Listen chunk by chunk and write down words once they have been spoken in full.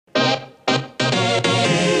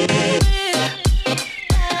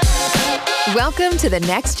Welcome to the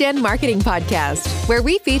Next Gen Marketing Podcast, where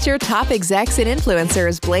we feature top execs and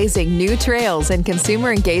influencers blazing new trails in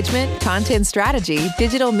consumer engagement, content strategy,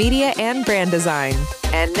 digital media, and brand design.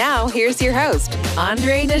 And now, here's your host,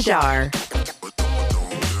 Andre Najjar.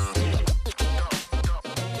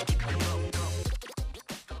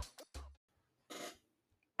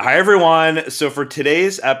 Hi, everyone. So for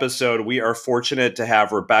today's episode, we are fortunate to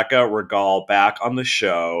have Rebecca Regal back on the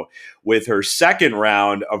show with her second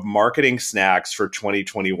round of marketing snacks for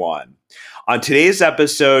 2021. On today's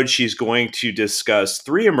episode, she's going to discuss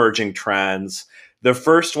three emerging trends. The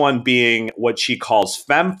first one being what she calls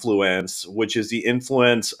femfluence, which is the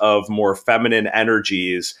influence of more feminine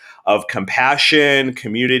energies of compassion,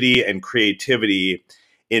 community, and creativity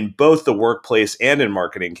in both the workplace and in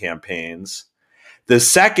marketing campaigns. The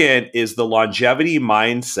second is the longevity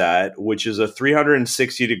mindset, which is a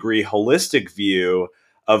 360-degree holistic view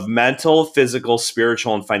of mental, physical,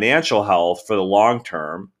 spiritual, and financial health for the long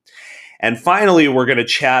term. And finally, we're going to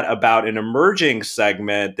chat about an emerging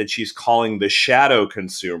segment that she's calling the shadow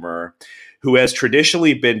consumer, who has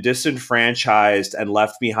traditionally been disenfranchised and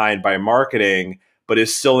left behind by marketing, but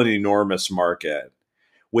is still an enormous market.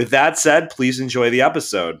 With that said, please enjoy the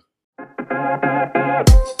episode.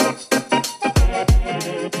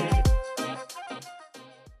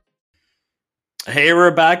 Hey,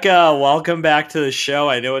 Rebecca, welcome back to the show.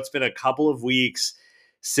 I know it's been a couple of weeks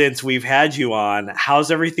since we've had you on.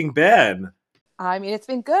 How's everything been? I mean, it's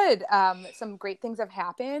been good. Some great things have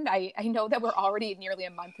happened. I know that we're already nearly a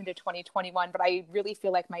month into 2021, but I really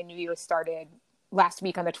feel like my new year started last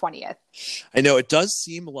week on the 20th. I know it does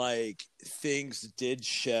seem like things did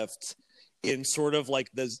shift in sort of like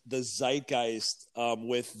the zeitgeist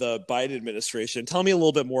with the Biden administration. Tell me a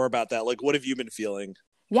little bit more about that. Like, what have you been feeling?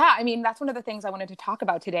 Yeah, I mean, that's one of the things I wanted to talk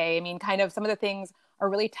about today. I mean, kind of some of the things are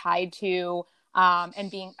really tied to and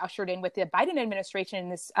being ushered in with the Biden administration and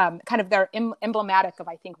this kind of they're emblematic of,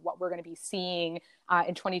 I think, what we're going to be seeing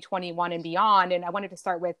in 2021 and beyond. And I wanted to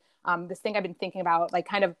start with this thing I've been thinking about, like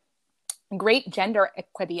kind of great gender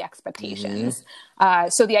equity expectations.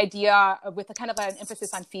 So the idea with a kind of an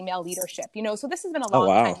emphasis on female leadership, so this has been a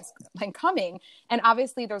long time coming. And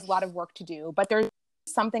obviously there's a lot of work to do, but there's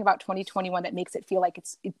something about 2021 that makes it feel like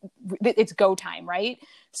it's go time, right?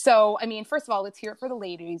 So, I mean, first of all, let's hear it for the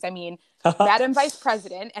ladies. I mean, Madam Vice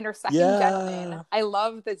President and her second gentleman. I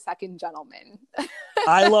love the second gentleman.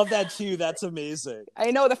 I love that too. That's amazing.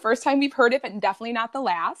 I know, the first time we've heard it, but definitely not the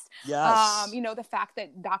last. Yes. The fact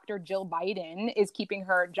that Dr. Jill Biden is keeping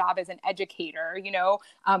her job as an educator,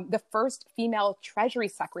 the first female Treasury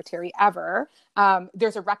Secretary ever.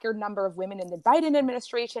 There's a record number of women in the Biden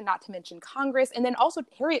administration, not to mention Congress. And then also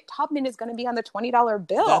Harriet Tubman is going to be on the $20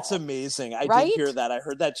 bill. That's amazing. I did hear that. I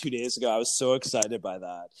heard that 2 days ago. I was so excited by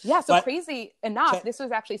that. Yeah. So crazy enough, this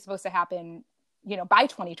was actually supposed to happen, by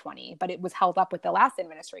 2020, but it was held up with the last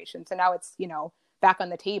administration. So now it's, back on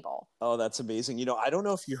the table. Oh, that's amazing. I don't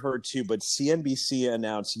know if you heard too, but CNBC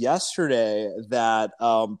announced yesterday that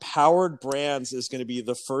Powered Brands is going to be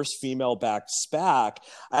the first female-backed SPAC.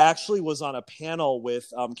 I actually was on a panel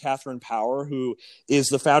with Catherine Power, who is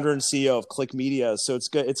the founder and CEO of Click Media. So it's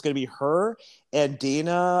going to be her and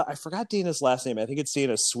Dana. I forgot Dana's last name. I think it's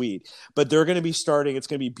Dana Sweet. But they're going to be starting. It's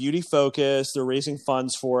going to be beauty focused. They're raising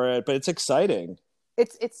funds for it, but it's exciting.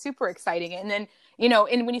 It's super exciting. And then,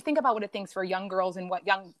 and when you think about what it thinks for young girls and what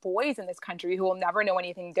young boys in this country who will never know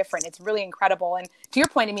anything different, it's really incredible. And to your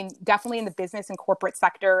point, I mean, definitely in the business and corporate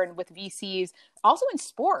sector and with VCs, also in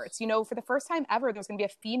sports, for the first time ever, there's going to be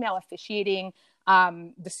a female officiating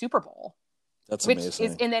the Super Bowl. That's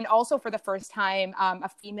amazing. And then also for the first time, a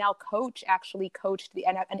female coach actually coached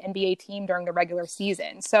an NBA team during the regular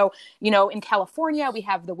season. So, in California, we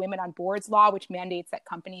have the Women on Boards law, which mandates that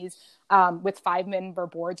companies with 5-member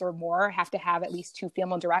boards or more have to have at least two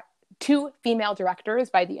female directors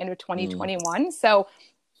by the end of 2021. So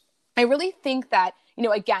I really think that,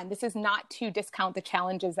 again, this is not to discount the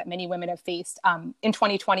challenges that many women have faced in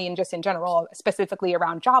 2020 and just in general, specifically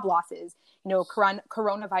around job losses.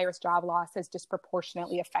 Coronavirus job loss has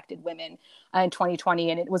disproportionately affected women in 2020.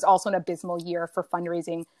 And it was also an abysmal year for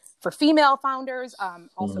fundraising for female founders,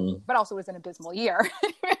 but also was an abysmal year.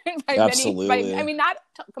 Absolutely. Not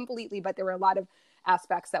completely, but there were a lot of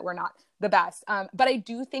aspects that were not the best. But I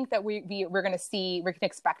do think that we're going to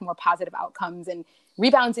expect more positive outcomes and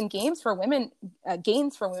rebounds in gains for women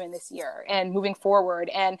this year and moving forward.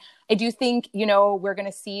 And I do think, we're going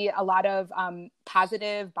to see a lot of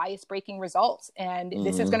positive bias breaking results. And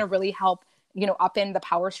this is going to really help up in the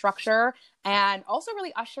power structure, and also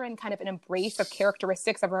really usher in kind of an embrace of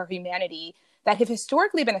characteristics of our humanity that have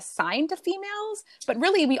historically been assigned to females, but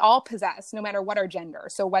really we all possess, no matter what our gender.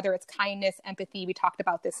 So whether it's kindness, empathy, we talked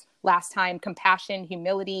about this last time, compassion,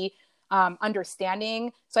 humility,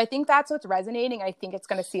 understanding. So I think that's what's resonating. I think it's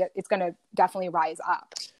going to definitely rise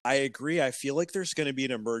up. I agree. I feel like there's going to be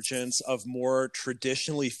an emergence of more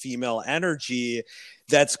traditionally female energy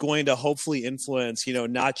that's going to hopefully influence,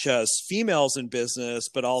 not just females in business,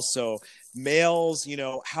 but also males,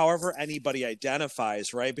 however anybody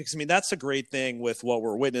identifies, right? Because that's a great thing with what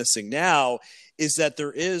we're witnessing now, is that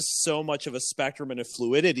there is so much of a spectrum and a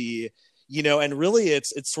fluidity, and really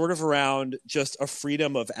it's sort of around just a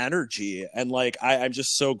freedom of energy. And I'm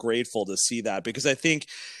just so grateful to see that, because I think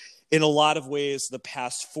in a lot of ways, the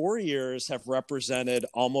past 4 years have represented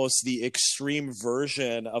almost the extreme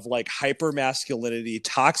version of hyper masculinity,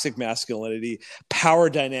 toxic masculinity, power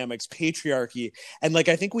dynamics, patriarchy. And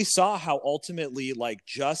I think we saw how ultimately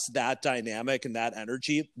just that dynamic and that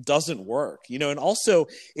energy doesn't work, and also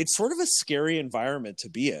it's sort of a scary environment to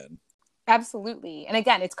be in. Absolutely. And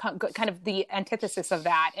again, it's kind of the antithesis of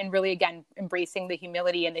that, and really, again, embracing the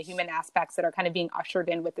humility and the human aspects that are kind of being ushered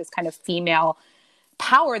in with this kind of female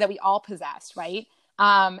power that we all possess, right?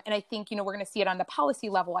 And I think, we're going to see it on the policy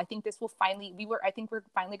level. I think this will finally, we're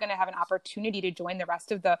finally going to have an opportunity to join the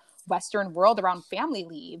rest of the Western world around family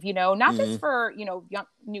leave, not just for, young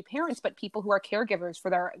new parents, but people who are caregivers for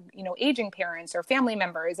their, aging parents or family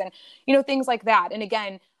members and, things like that. And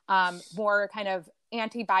again, more kind of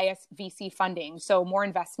anti-bias VC funding. So more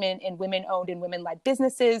investment in women-owned and women-led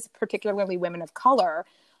businesses, particularly women of color.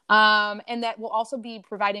 And that will also be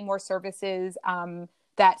providing more services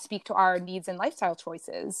that speak to our needs and lifestyle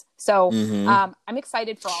choices. So I'm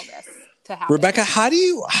excited for all this to happen. Rebecca, how do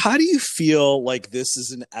you feel like this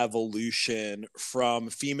is an evolution from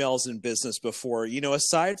females in business before?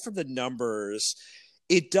 Aside from the numbers,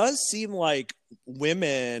 it does seem like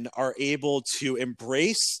women are able to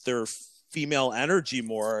embrace their female energy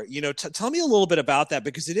more. Tell me a little bit about that,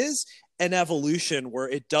 because it is an evolution where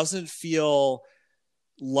it doesn't feel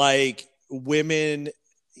like women,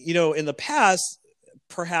 in the past,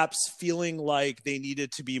 perhaps feeling like they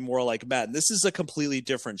needed to be more like men. This is a completely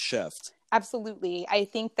different shift. Absolutely. I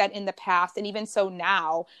think that in the past, and even so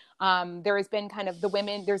now, there has been kind of the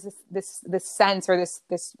women, there's this sense or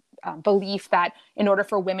this belief that in order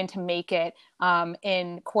for women to make it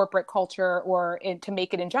in corporate culture or to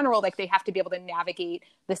make it in general, they have to be able to navigate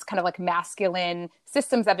this kind of masculine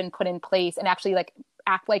systems that have been put in place and actually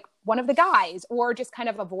act like one of the guys, or just kind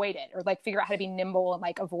of avoid it, or figure out how to be nimble and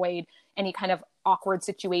avoid any kind of awkward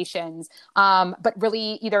situations. But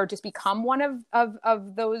really either just become one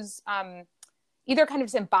of those, either kind of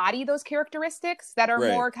just embody those characteristics that are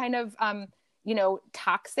right. more kind of,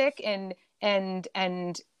 toxic and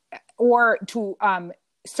or to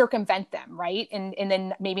circumvent them, right? And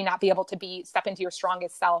then maybe not be able to step into your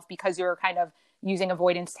strongest self because you're kind of using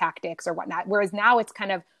avoidance tactics or whatnot. Whereas now it's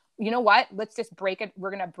kind of, let's just break it.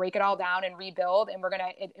 We're going to break it all down and rebuild, and we're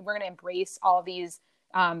going to embrace all of these,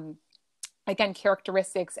 again,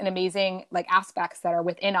 characteristics and amazing aspects that are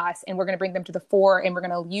within us. And we're going to bring them to the fore, and we're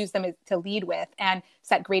going to use them to lead with and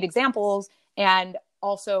set great examples. And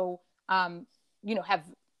also, have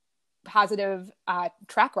positive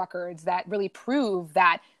track records that really prove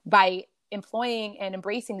that by employing and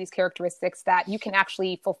embracing these characteristics that you can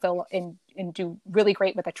actually fulfill and do really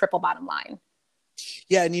great with a triple bottom line.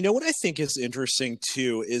 Yeah. And what I think is interesting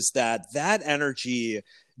too, is that energy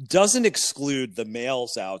doesn't exclude the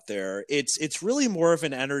males out there. It's really more of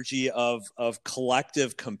an energy of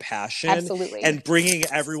collective compassion. Absolutely. And bringing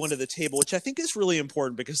everyone to the table, which I think is really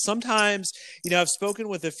important, because sometimes, I've spoken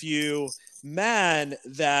with a few men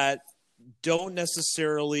that don't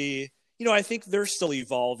necessarily, I think they're still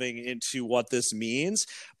evolving into what this means.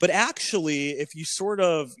 But actually, if you sort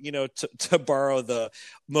of, to borrow the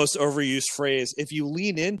most overused phrase, if you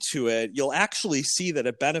lean into it, you'll actually see that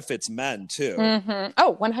it benefits men too. Mm-hmm.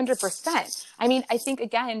 Oh, 100%. I think,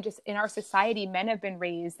 again, just in our society, men have been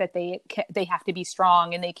raised that they have to be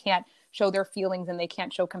strong, and they can't show their feelings, and they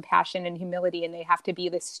can't show compassion and humility, and they have to be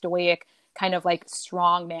this stoic kind of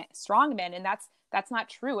strong men. And that's not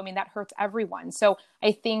true. That hurts everyone. So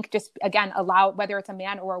I think just, again, allow, whether it's a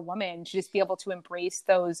man or a woman, to just be able to embrace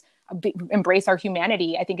our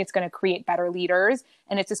humanity. I think it's going to create better leaders,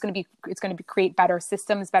 and it's going to create better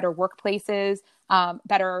systems, better workplaces,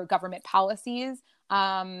 better government policies,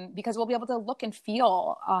 because we'll be able to look and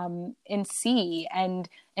feel, and see and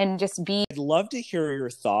just be. I'd love to hear your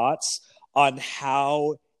thoughts on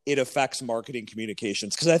how it affects marketing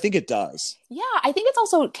communications? Because I think it does. Yeah, I think it's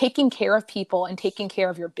also taking care of people and taking care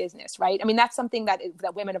of your business, right? I mean, that's something that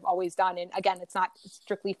women have always done. And again, it's not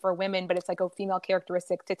strictly for women, but it's like a female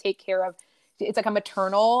characteristic to take care of. It's like a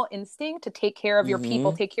maternal instinct to take care of your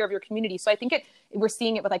people, take care of your community. So I think we're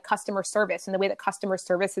seeing it with like customer service and the way that customer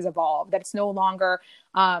service has evolved, that it's no longer,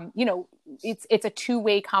 it's a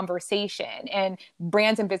two-way conversation, and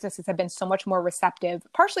brands and businesses have been so much more receptive,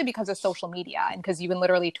 partially because of social media and because you can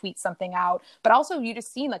literally tweet something out, but also you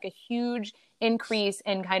just seen like a huge increase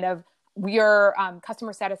in kind of your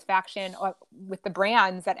customer satisfaction with the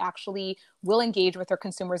brands that actually will engage with their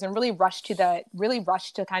consumers and really rush to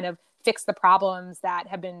kind of fix the problems that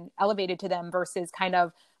have been elevated to them versus kind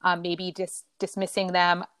of maybe just dismissing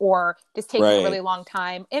them or just taking a really long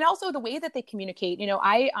time. And also the way that they communicate.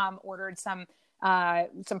 I ordered some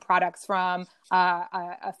products from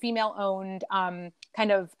a female-owned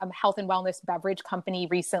kind of health and wellness beverage company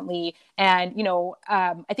recently. And,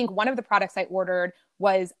 I think one of the products I ordered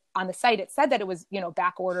was on the site. It said that it was,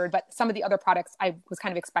 back ordered, but some of the other products I was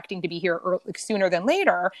kind of expecting to be here sooner than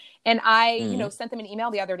later. And I, sent them an email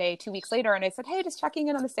the other day, 2 weeks later, and I said, hey, just checking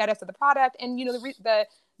in on the status of the product. And, the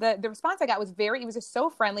response I got was it was just so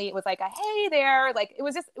friendly. It was like hey there, like it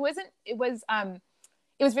was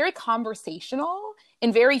very conversational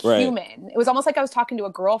and very human. It was almost like I was talking to a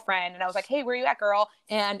girlfriend, and I was like, hey, where you at, girl?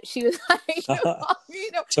 And she was like,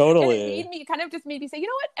 totally. And it made me say, you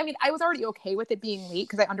know what? I mean, I was already okay with it being late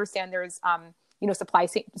because I understand there's,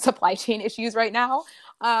 supply chain issues right now.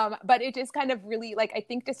 But it is kind of really like, I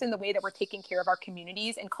think just in the way that we're taking care of our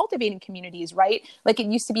communities and cultivating communities, right? Like it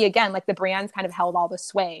used to be, again, like the brands kind of held all the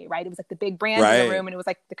sway, right? It was like the big brands in the room, and it was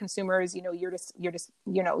like the consumers, you're just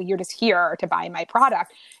here to buy my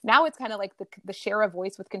product. Now it's kind of like the share of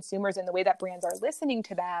voice with consumers and the way that brands are listening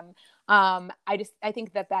to them. I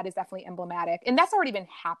think that is definitely emblematic, and that's already been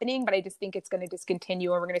happening, but I just think it's going to just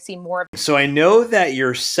continue, and we're going to see more of it. So I know that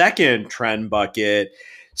your second trend bucket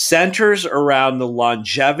centers around the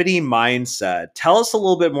longevity mindset. Tell us a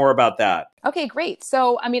little bit more about that. Okay, great.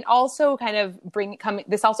 So, I mean, also kind of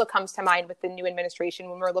this also comes to mind with the new administration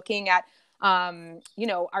when we're looking at,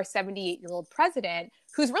 our 78-year-old president,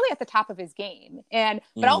 who's really at the top of his game,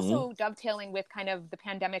 but also dovetailing with kind of the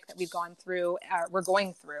pandemic that we're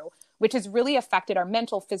going through, which has really affected our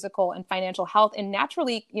mental, physical, and financial health. And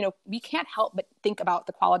naturally, we can't help but think about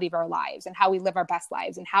the quality of our lives and how we live our best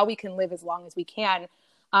lives and how we can live as long as we can,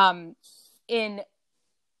 in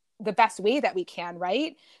the best way that we can,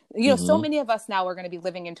 right? So many of us now are going to be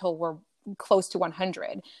living until we're close to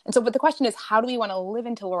 100. And so, but the question is, how do we want to live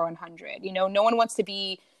until we're 100? No one wants to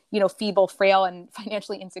be, feeble, frail, and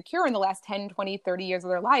financially insecure in the last 10, 20, 30 years of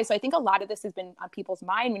their lives. So I think a lot of this has been on people's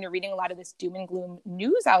mind when you're reading a lot of this doom and gloom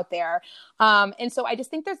news out there. And so I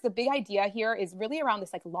just think the big idea here is really around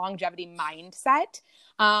this like longevity mindset.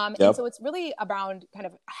 And so it's really around kind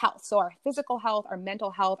of health. So our physical health, our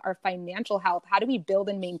mental health, our financial health, how do we build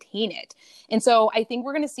and maintain it? And so I think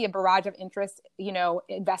we're going to see a barrage of interest,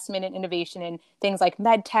 investment and innovation in things like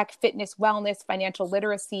med tech, fitness, wellness, financial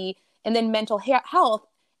literacy, and then mental health.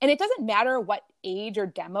 And it doesn't matter what age or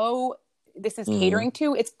demo this is catering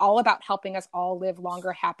to. It's all about helping us all live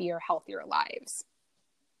longer, happier, healthier lives.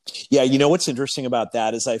 Yeah, what's interesting about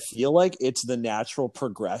that is I feel like it's the natural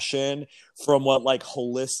progression from what like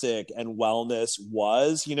holistic and wellness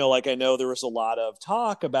was. Like I know there was a lot of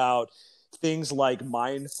talk about things like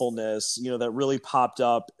mindfulness, that really popped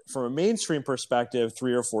up from a mainstream perspective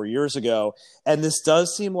 3 or 4 years ago. And this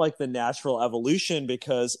does seem like the natural evolution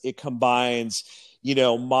because it combines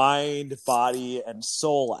mind, body, and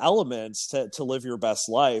soul elements to live your best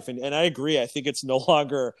life. And I agree. I think it's no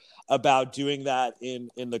longer about doing that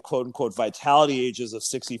in the quote unquote vitality ages of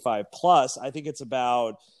 65 plus. I think it's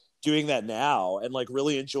about doing that now and like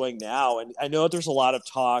really enjoying now. And I know there's a lot of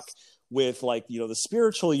talk with like, the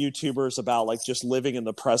spiritual YouTubers about like just living in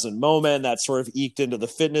the present moment that sort of eked into the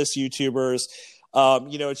fitness YouTubers.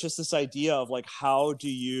 It's just this idea of like, how do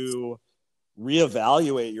you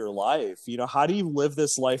reevaluate your life? How do you live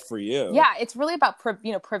this life for you? Yeah, it's really about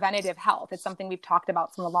preventative health. It's something we've talked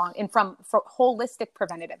about from holistic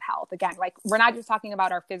preventative health. Again, like we're not just talking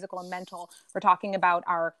about our physical and mental, we're talking about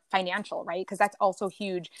our financial, right? Because that's also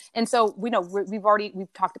huge. And so we've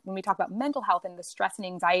talked when we talk about mental health and the stress and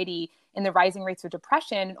anxiety and the rising rates of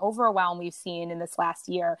depression and overwhelm we've seen in this last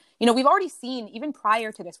year. We've already seen, even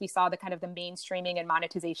prior to this, we saw the kind of the mainstreaming and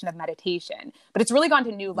monetization of meditation, but it's really gone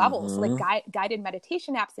to new levels. So like guided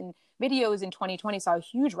meditation apps and videos in 2020 saw a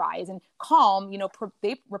huge rise. And Calm,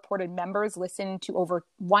 they reported members listened to over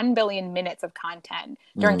 1 billion minutes of content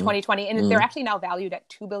during 2020. And they're actually now valued at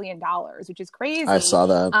 $2 billion, which is crazy. I saw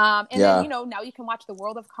that. And then, now you can watch The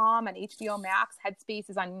World of Calm on HBO Max. Headspace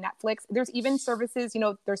is on Netflix. There's even services,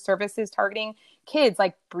 there's services targeting kids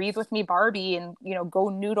like Breathe With Me Barbie and, Go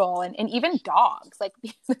Noodle and even dogs. Like,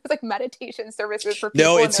 like meditation services for people.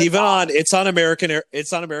 No, it's even dogs. it's on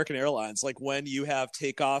American Airlines. Like when you have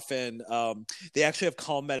takeoff and they actually have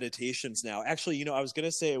Calm meditations now. Actually, I was going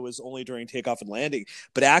to say it was only during takeoff and landing,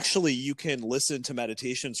 but actually you can listen to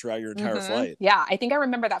meditations throughout your entire flight. Yeah. I think I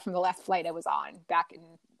remember that from the last flight I was on back in,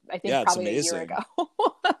 I think probably a year ago.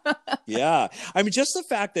 Yeah. I mean, just the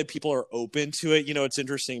fact that people are open to it, it's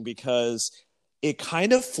interesting because it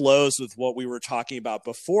kind of flows with what we were talking about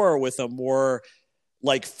before with a more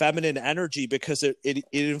like feminine energy, because it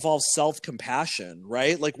involves self-compassion,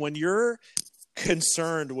 right? Like when you're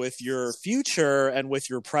concerned with your future and with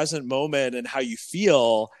your present moment and how you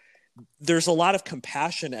feel, there's a lot of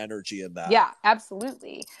compassion energy in that. Yeah,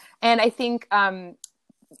 absolutely. And I think, when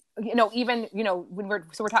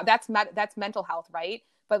we're talking, that's mental health, right?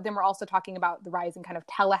 But then we're also talking about the rise in kind of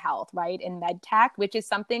telehealth, right? And med tech, which is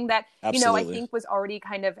something that, I think was already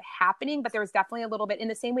kind of happening, but there was definitely a little bit in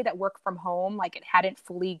the same way that work from home, like it hadn't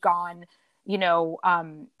fully gone,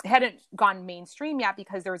 hadn't gone mainstream yet,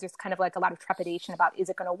 because there was just kind of like a lot of trepidation about, is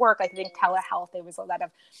it going to work? Like I think telehealth, there was a lot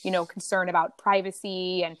of, concern about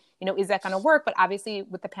privacy and, is that going to work? But obviously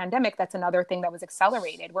with the pandemic, that's another thing that was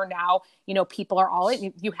accelerated, where now, people are all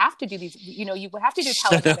in, you have to do these, you have to do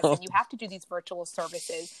telemedicine, you have to do these virtual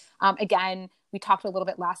services. Again, we talked a little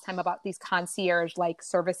bit last time about these concierge like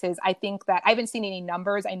services. I think that I haven't seen any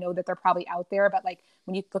numbers. I know that they're probably out there, but like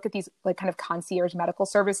when you look at these like kind of concierge medical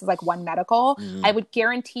services, like One Medical, I would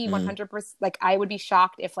guarantee 100%, like I would be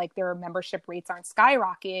shocked if like their membership rates aren't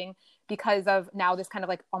skyrocketing because of now this kind of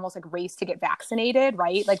like almost like race to get vaccinated,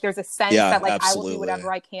 right? Like there's a sense that like I will do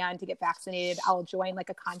whatever I can to get vaccinated. I'll join like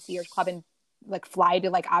a concierge club and like fly to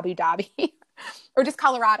like Abu Dhabi or just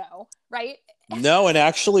Colorado, right? No, and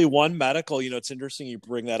actually One Medical, it's interesting you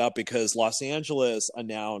bring that up because Los Angeles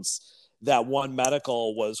announced that One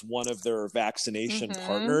Medical was one of their vaccination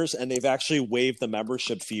partners, and they've actually waived the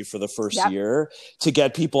membership fee for the first year to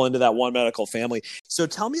get people into that One Medical family. So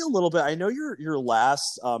tell me a little bit. I know your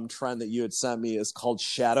last trend that you had sent me is called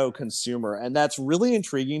shadow consumer, and that's really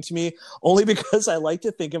intriguing to me only because I like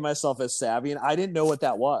to think of myself as savvy, and I didn't know what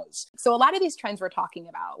that was. So a lot of these trends we're talking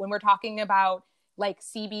about, when we're talking about like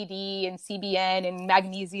CBD and CBN and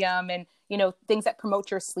magnesium and, things that promote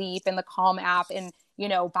your sleep and the Calm app and,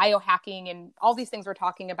 biohacking and all these things we're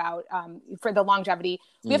talking about for the longevity,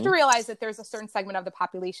 we have to realize that there's a certain segment of the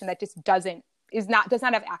population that just does not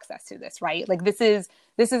have access to this, right? Like this is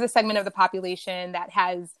a segment of the population that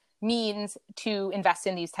has means to invest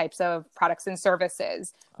in these types of products and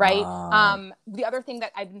services, right? The other thing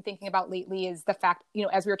that I've been thinking about lately is the fact,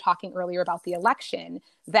 as we were talking earlier about the election,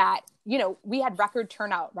 that, we had record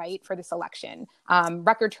turnout, right, for this election,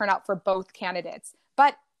 record turnout for both candidates,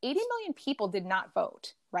 but 80 million people did not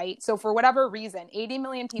vote, right? So for whatever reason, 80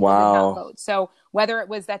 million people did not vote. So whether it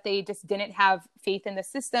was that they just didn't have faith in the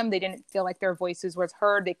system, they didn't feel like their voices was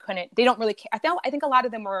heard, they don't really care. I think a lot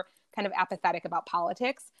of them were kind of apathetic about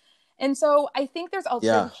politics. And so I think there's a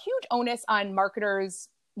huge onus on marketers,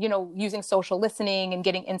 using social listening and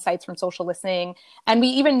getting insights from social listening. And we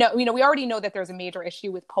even know, we already know that there's a major issue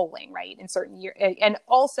with polling, right, in certain years. And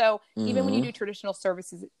also, even when you do traditional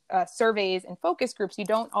surveys and focus groups, you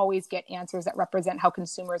don't always get answers that represent how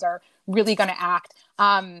consumers are really going to act.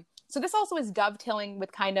 So this also is dovetailing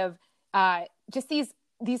with kind of just these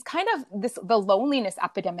kind of the loneliness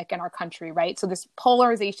epidemic in our country, right? So this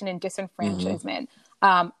polarization and disenfranchisement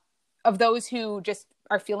of those who just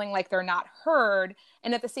are feeling like they're not heard.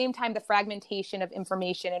 And at the same time, the fragmentation of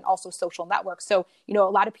information and also social networks. So, a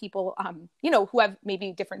lot of people, who have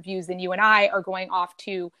maybe different views than you and I are going off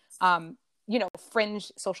to,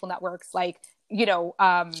 fringe social networks like,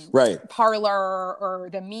 Parler or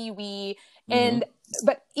the MeWe. And,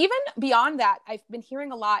 but even beyond that, I've been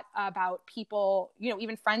hearing a lot about people,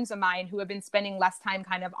 even friends of mine who have been spending less time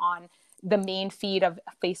kind of on the main feed of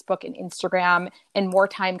Facebook and Instagram and more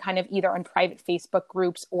time kind of either on private Facebook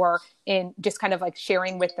groups or in just kind of like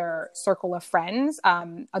sharing with their circle of friends,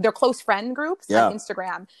 their close friend groups on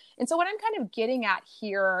Instagram. And so what I'm kind of getting at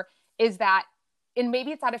here is that, and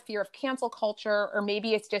maybe it's out of fear of cancel culture, or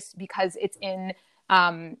maybe it's just because it's in,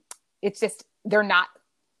 it's just, they're not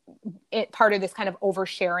part of this kind of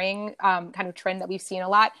oversharing kind of trend that we've seen a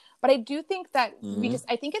lot. But I do think that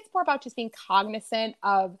I think it's more about just being cognizant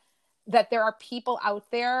of that there are people out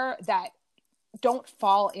there that don't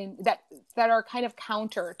fall in that are kind of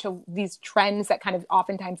counter to these trends that kind of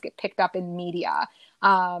oftentimes get picked up in media.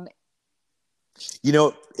 You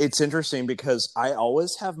know, it's interesting because I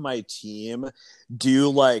always have my team do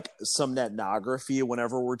like some ethnography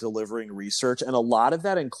whenever we're delivering research. And a lot of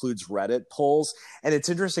that includes Reddit polls. And it's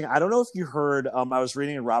interesting. I don't know if you heard, I was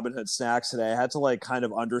reading in Robinhood Snacks today. I had to like kind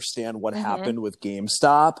of understand what happened with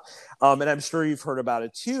GameStop. And I'm sure you've heard about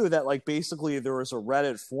it too, that like basically there was a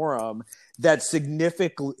Reddit forum that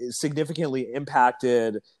significantly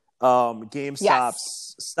impacted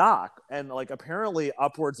GameStop's stock, and like apparently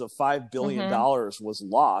upwards of $5 billion was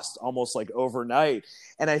lost almost like overnight.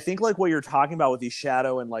 And I think like what you're talking about with these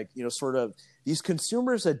shadow and like, you know, sort of these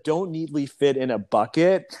consumers that don't neatly fit in a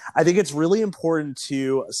bucket, I think it's really important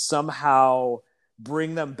to somehow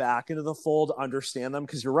bring them back into the fold, understand them,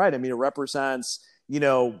 because you're right. I mean, it represents, you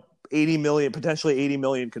know, 80 million, potentially 80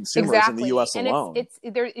 million consumers in the US and alone.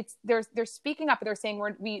 They're speaking up, they're saying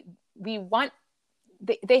we want,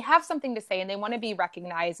 they have something to say and they want to be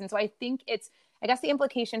recognized. And so I think I guess the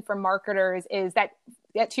implication for marketers is that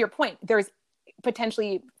to your point, there's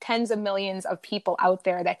potentially tens of millions of people out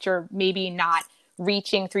there that you're maybe not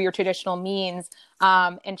reaching through your traditional means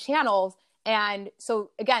and channels. And so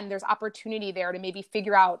again, there's opportunity there to maybe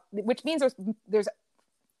figure out, which means there's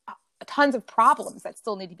tons of problems that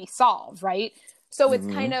still need to be solved, right? So it's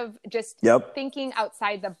kind of just thinking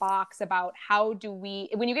outside the box about how do we,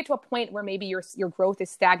 when you get to a point where maybe your growth is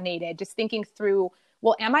stagnated, just thinking through,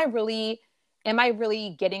 well, am I really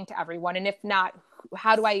getting to everyone? And if not,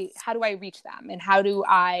 how do I reach them? And how do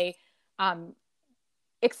I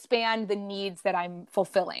expand the needs that I'm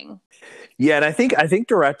fulfilling? Yeah, and I think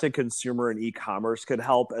direct to consumer and e-commerce could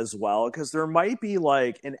help as well, because there might be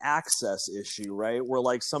like an access issue, right? Where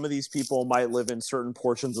like some of these people might live in certain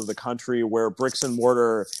portions of the country where bricks and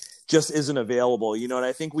mortar just isn't available, you know, and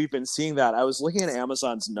I think we've been seeing that. I was looking at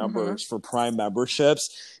Amazon's numbers for Prime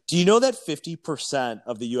memberships. Do you know that 50%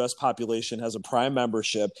 of the US population has a Prime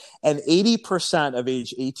membership and 80% of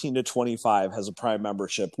age 18 to 25 has a Prime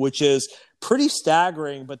membership, which is pretty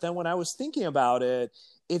staggering. But then when I was thinking about it,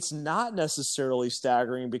 it's not necessarily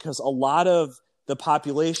staggering because a lot of the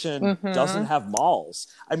population doesn't have malls.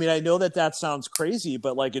 I mean, I know that sounds crazy,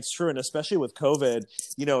 but like it's true. And especially with COVID,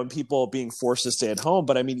 you know, and people being forced to stay at home.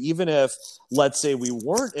 But I mean, even if, let's say we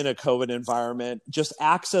weren't in a COVID environment, just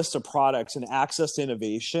access to products and access to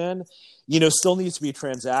innovation, you know, still needs to be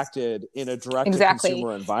transacted in a direct to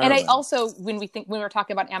consumer environment. And I also, when we're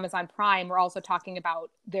talking about Amazon Prime, we're also talking about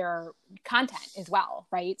their content as well,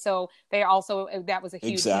 right? So they also, that was a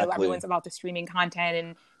huge, you know, everyone's about the streaming content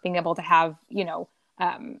and being able to have, you know,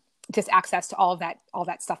 just access to all that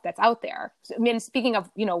stuff that's out there. So, I mean, speaking of,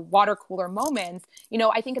 you know, water cooler moments, you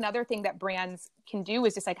know, I think another thing that brands can do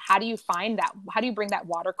is just like, how do you bring that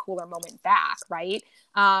water cooler moment back, right?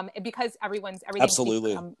 Because everything's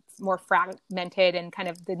become more fragmented and kind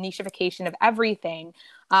of the nichification of everything.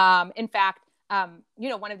 In fact, you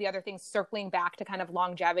know, one of the other things, circling back to kind of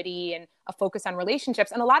longevity and a focus on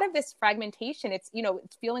relationships, and a lot of this fragmentation, it's, you know,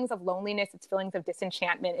 it's feelings of loneliness, it's feelings of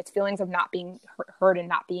disenchantment, it's feelings of not being heard and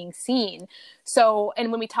not being seen. So,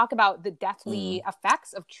 and when we talk about the deathly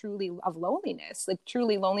effects of loneliness, like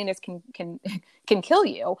truly loneliness can kill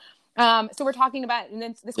you. So we're talking about, and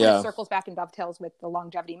then this kind of circles back and dovetails with the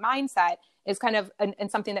longevity mindset, is kind of, and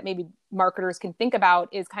something that maybe marketers can think about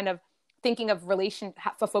is kind of thinking of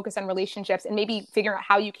focus on relationships and maybe figuring out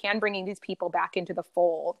how you can bring these people back into the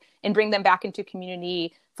fold and bring them back into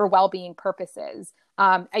community for well-being purposes.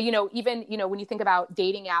 You know, even, you know, when you think about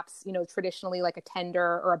dating apps, you know, traditionally like a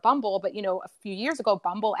Tinder or a Bumble, but, you know, a few years ago,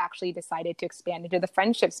 Bumble actually decided to expand into the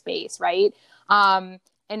friendship space, right?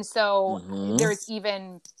 And so there's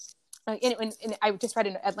even, and I just read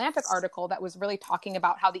an Atlantic article that was really talking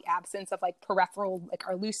about how the absence of like peripheral, like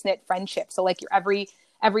our loose-knit friendships, so like your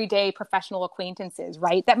everyday professional acquaintances,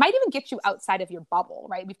 right? That might even get you outside of your bubble,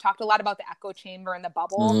 right? We've talked a lot about the echo chamber and the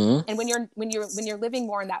bubble. And when you're living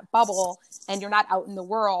more in that bubble and you're not out in the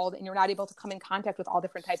world and you're not able to come in contact with all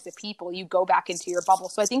different types of people, you go back into your bubble.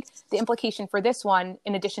 So I think the implication for this one,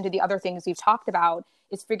 in addition to the other things we've talked about,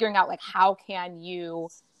 is figuring out like, how can you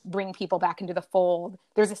bring people back into the fold?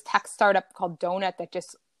 There's this tech startup called Donut that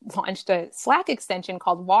just launched a Slack extension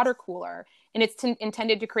called Water Cooler, and it's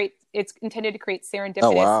intended to create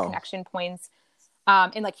serendipitous connection points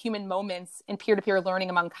and like human moments and peer-to-peer learning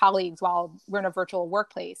among colleagues while we're in a virtual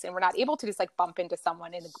workplace and we're not able to just like bump into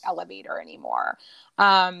someone in the elevator anymore.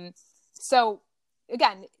 So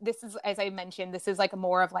again, this is, as I mentioned, this is like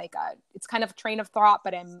more of like it's kind of a train of thought,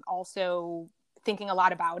 but I'm also thinking a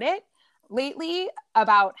lot about it lately,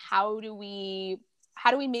 about how do we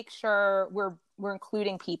make sure we're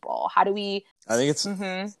including people? How do we? I think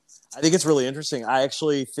it's really interesting. I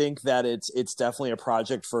actually think that it's definitely a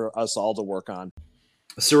project for us all to work on.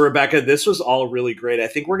 So, Rebecca, this was all really great. I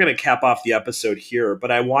think we're going to cap off the episode here,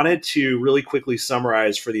 but I wanted to really quickly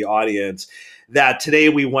summarize for the audience that today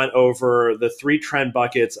we went over the 3 trend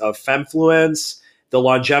buckets of femfluence, the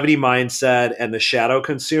longevity mindset, and the shadow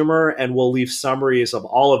consumer, and we'll leave summaries of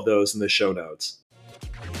all of those in the show notes.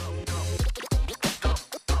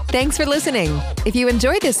 Thanks for listening. If you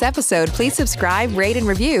enjoyed this episode, please subscribe, rate, and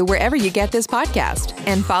review wherever you get this podcast,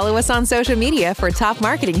 and follow us on social media for top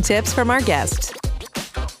marketing tips from our guests.